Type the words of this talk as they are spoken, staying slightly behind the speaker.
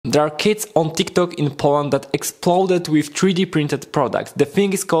There are kids on TikTok in Poland that exploded with 3D printed products. The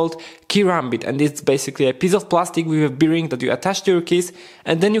thing is called Keyrambit, and it's basically a piece of plastic with a bearing that you attach to your keys,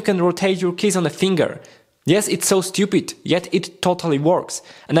 and then you can rotate your keys on a finger. Yes, it's so stupid, yet it totally works.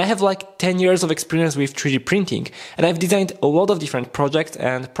 And I have like 10 years of experience with 3D printing, and I've designed a lot of different projects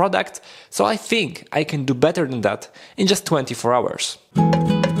and products, so I think I can do better than that in just 24 hours.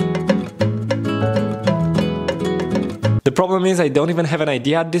 The problem is I don't even have an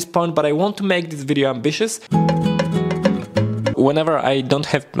idea at this point, but I want to make this video ambitious. Whenever I don't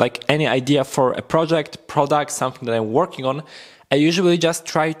have like any idea for a project, product, something that I'm working on, I usually just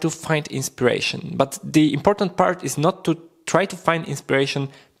try to find inspiration. But the important part is not to try to find inspiration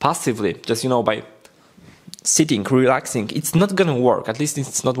passively, just, by sitting, relaxing. It's not gonna work, at least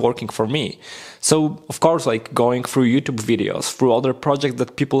it's not working for me. So, of course, like going through YouTube videos, through other projects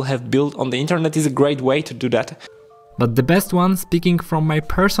that people have built on the internet is a great way to do that. But the best one, speaking from my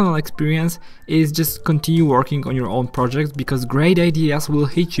personal experience, is just continue working on your own projects, because great ideas will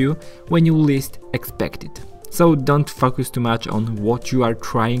hit you when you least expect it. So don't focus too much on what you are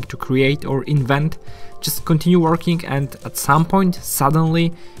trying to create or invent, just continue working, and at some point,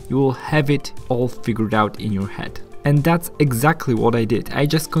 suddenly, you will have it all figured out in your head. And that's exactly what I did. I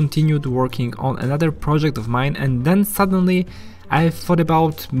just continued working on another project of mine, and then suddenly I thought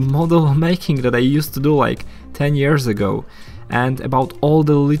about model making that I used to do like 10 years ago, and about all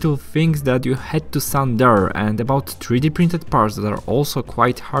the little things that you had to sand there, and about 3D printed parts that are also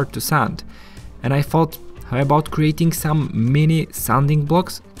quite hard to sand. And I thought, how about creating some mini sanding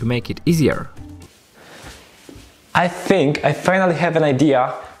blocks to make it easier? I think I finally have an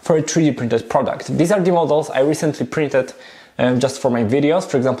idea for a 3D printed product. These are the models I recently printed just for my videos.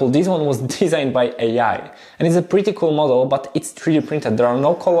 For example, this one was designed by AI, and it's a pretty cool model, but it's 3D printed. There are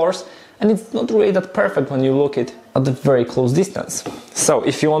no colors, and it's not really that perfect when you look at a very close distance. So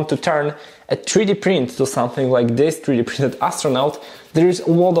if you want to turn a 3D print to something like this 3D printed astronaut, there is a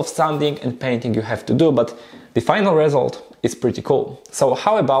lot of sanding and painting you have to do, but the final result is pretty cool. So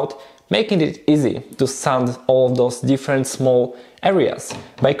how about making it easy to sand all of those different small areas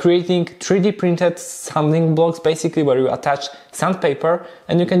by creating 3D printed sanding blocks, basically where you attach sandpaper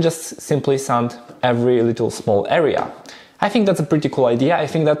and you can just simply sand every little small area. I think that's a pretty cool idea. I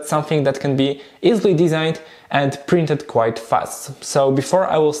think that's something that can be easily designed and printed quite fast. So before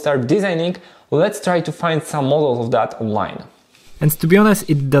I will start designing, let's try to find some models of that online. And to be honest,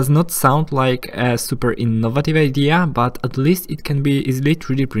 it does not sound like a super innovative idea, but at least it can be easily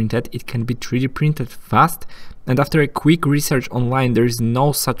 3D printed, it can be 3D printed fast, and after a quick research online, there is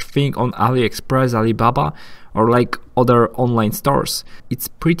no such thing on AliExpress, Alibaba, or like other online stores. It's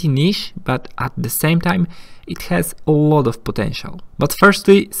pretty niche, but at the same time, it has a lot of potential. But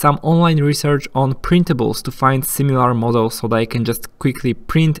firstly, some online research on printables to find similar models so that I can just quickly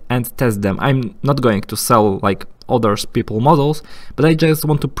print and test them. I'm not going to sell like others people models, but I just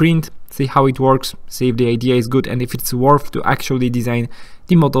want to print, see how it works, see if the idea is good and if it's worth to actually design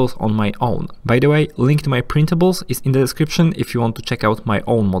the models on my own. By the way, link to my printables is in the description if you want to check out my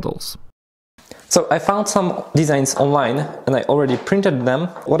own models. So I found some designs online and I already printed them.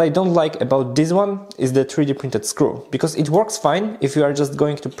 What I don't like about this one is the 3D printed screw, because it works fine if you are just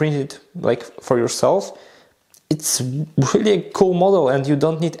going to print it like for yourself. It's really a cool model and you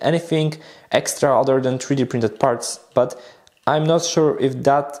don't need anything extra other than 3D printed parts, but I'm not sure if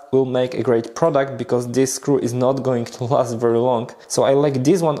that will make a great product because this screw is not going to last very long. So I like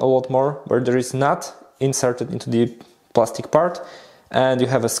this one a lot more, where there is nut inserted into the plastic part and you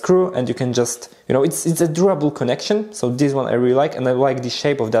have a screw and you can just, it's a durable connection. So this one I really like, and I like the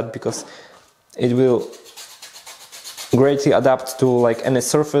shape of that because it will greatly adapt to like any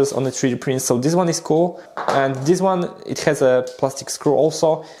surface on the 3D print. So this one is cool, and this one, it has a plastic screw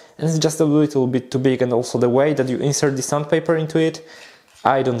also, and it's just a little bit too big, and also the way that you insert the sandpaper into it,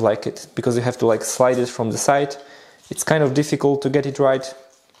 I don't like it, because you have to like slide it from the side. It's kind of difficult to get it right.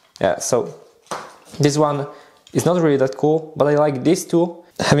 Yeah, so this one is not really that cool, but I like this too.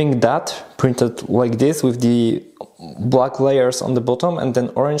 Having that printed like this with the black layers on the bottom and then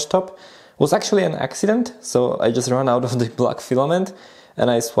orange top was actually an accident. So I just ran out of the black filament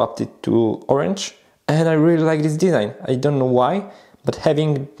and I swapped it to orange, and I really like this design. I don't know why, but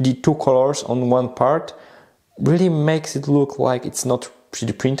having the two colors on one part really makes it look like it's not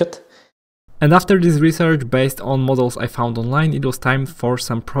 3D printed. And after this research based on models I found online, it was time for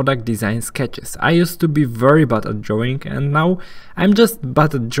some product design sketches. I used to be very bad at drawing and now I'm just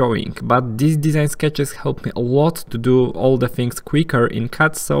bad at drawing, but these design sketches help me a lot to do all the things quicker in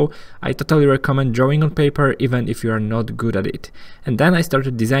CAD, so I totally recommend drawing on paper even if you are not good at it. And then I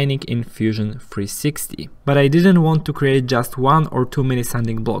started designing in Fusion 360. But I didn't want to create just 1 or 2 mini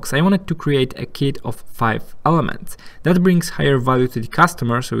sanding blocks. I wanted to create a kit of 5 elements. That brings higher value to the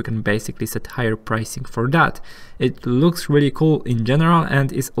customer, so we can basically set higher pricing for that. It looks really cool in general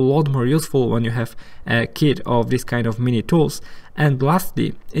and is a lot more useful when you have a kit of this kind of mini tools. And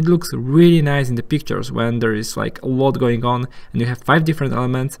lastly, it looks really nice in the pictures when there is like a lot going on and you have 5 different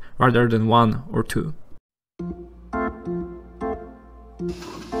elements rather than 1 or 2.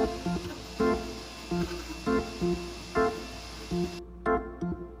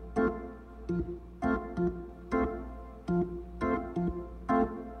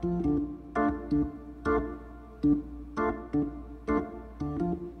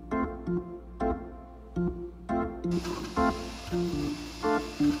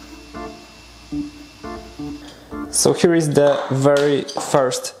 So here is the very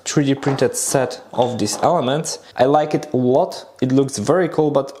first 3D printed set of these elements. I like it a lot, it looks very cool,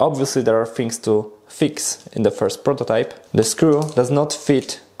 but obviously there are things to fix in the first prototype. The screw does not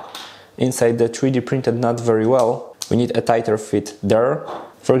fit inside the 3D printed nut very well. We need a tighter fit there.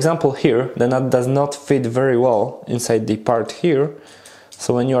 For example, here the nut does not fit very well inside the part here,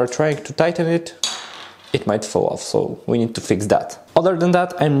 so when you are trying to tighten it, it might fall off, so we need to fix that. Other than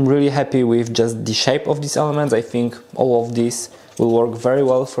that, I'm really happy with just the shape of these elements. I think all of these will work very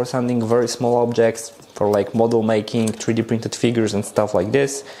well for sanding very small objects, for like model making, 3D printed figures and stuff like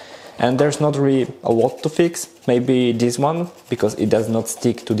this. And there's not really a lot to fix. Maybe this one, because it does not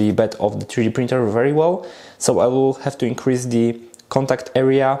stick to the bed of the 3D printer very well. So I will have to increase the contact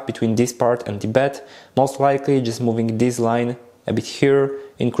area between this part and the bed. Most likely just moving this line a bit here,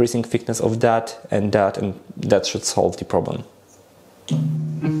 increasing thickness of that, and that should solve the problem.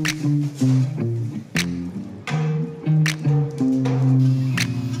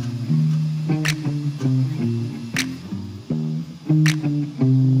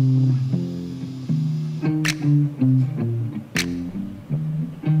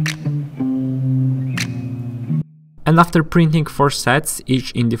 And after printing 4 sets,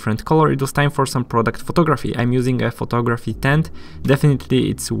 each in different color, it was time for some product photography. I'm using a photography tent. Definitely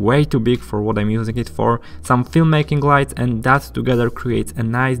it's way too big for what I'm using it for. Some filmmaking lights, and that together creates a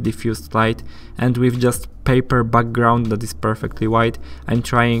nice diffused light. And with just paper background that is perfectly white, I'm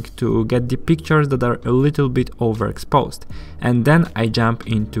trying to get the pictures that are a little bit overexposed. And then I jump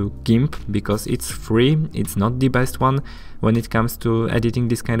into GIMP because it's free. It's not the best one when it comes to editing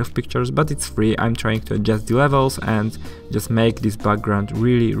this kind of pictures, but it's free. I'm trying to adjust the levels and just make this background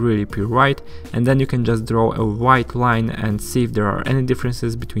really pure white, and then you can just draw a white line and see if there are any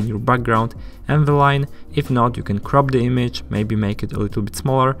differences between your background and the line. If not, you can crop the image, maybe make it a little bit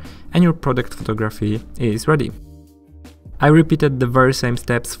smaller, and your product photography is ready. I repeated the very same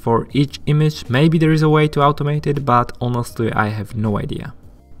steps for each image. Maybe there is a way to automate it, but honestly I have no idea.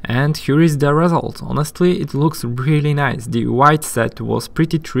 And here is the result. Honestly, it looks really nice. The white set was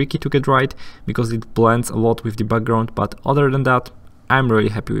pretty tricky to get right because it blends a lot with the background, but other than that, I'm really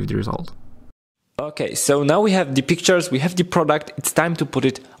happy with the result. Okay, so now we have the pictures, we have the product, it's time to put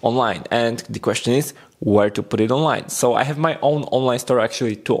it online. And the question is, where to put it online? So I have my own online store,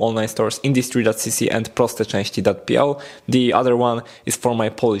 actually 2 online stores, industry.cc and prosteczęści.pl. The other one is for my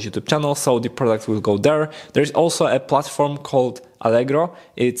Polish YouTube channel, so the product will go there. There's also a platform called Allegro.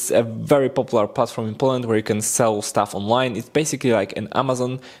 It's a very popular platform in Poland where you can sell stuff online. It's basically like an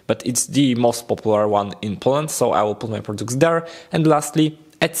Amazon, but it's the most popular one in Poland, so I will put my products there. And lastly,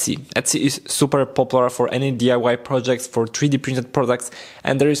 Etsy. Etsy is super popular for any DIY projects, for 3D printed products,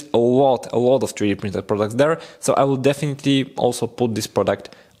 and there is a lot of 3D printed products there, so I will definitely also put this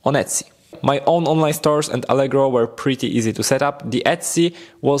product on Etsy. My own online stores and Allegro were pretty easy to set up. The Etsy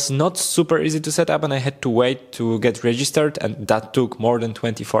was not super easy to set up and I had to wait to get registered, and that took more than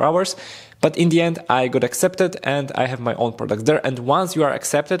 24 hours. But in the end, I got accepted and I have my own products there. And once you are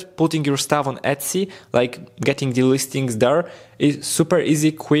accepted, putting your stuff on Etsy, like getting the listings there, is super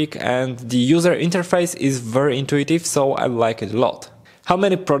easy, quick, and the user interface is very intuitive, so I like it a lot. How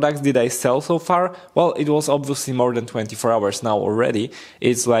many products did I sell so far? Well, it was obviously more than 24 hours now already.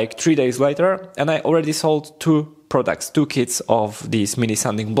 It's like 3 days later and I already sold 2 products, 2 kits of these mini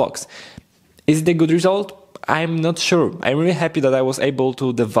sanding blocks. Is it a good result? I'm not sure. I'm really happy that I was able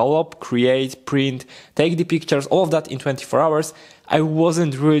to develop, create, print, take the pictures, all of that in 24 hours. I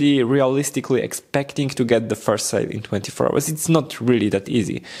wasn't really realistically expecting to get the first sale in 24 hours. It's not really that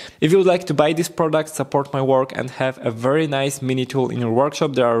easy. If you would like to buy this product, support my work, and have a very nice mini tool in your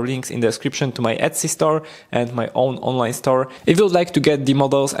workshop, there are links in the description to my Etsy store and my own online store. If you would like to get the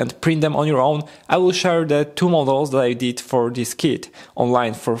models and print them on your own, I will share the 2 models that I did for this kit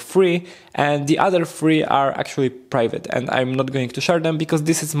online for free, and the other 3 are actually private, and I'm not going to share them because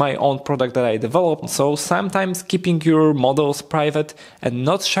this is my own product that I developed. So sometimes keeping your models private and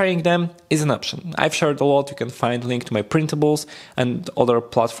not sharing them is an option. I've shared a lot. You can find link to my printables and other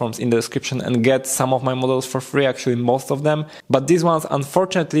platforms in the description and get some of my models for free, actually most of them, but these ones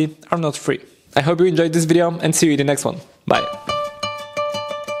unfortunately are not free. I hope you enjoyed this video and see you in the next one. Bye.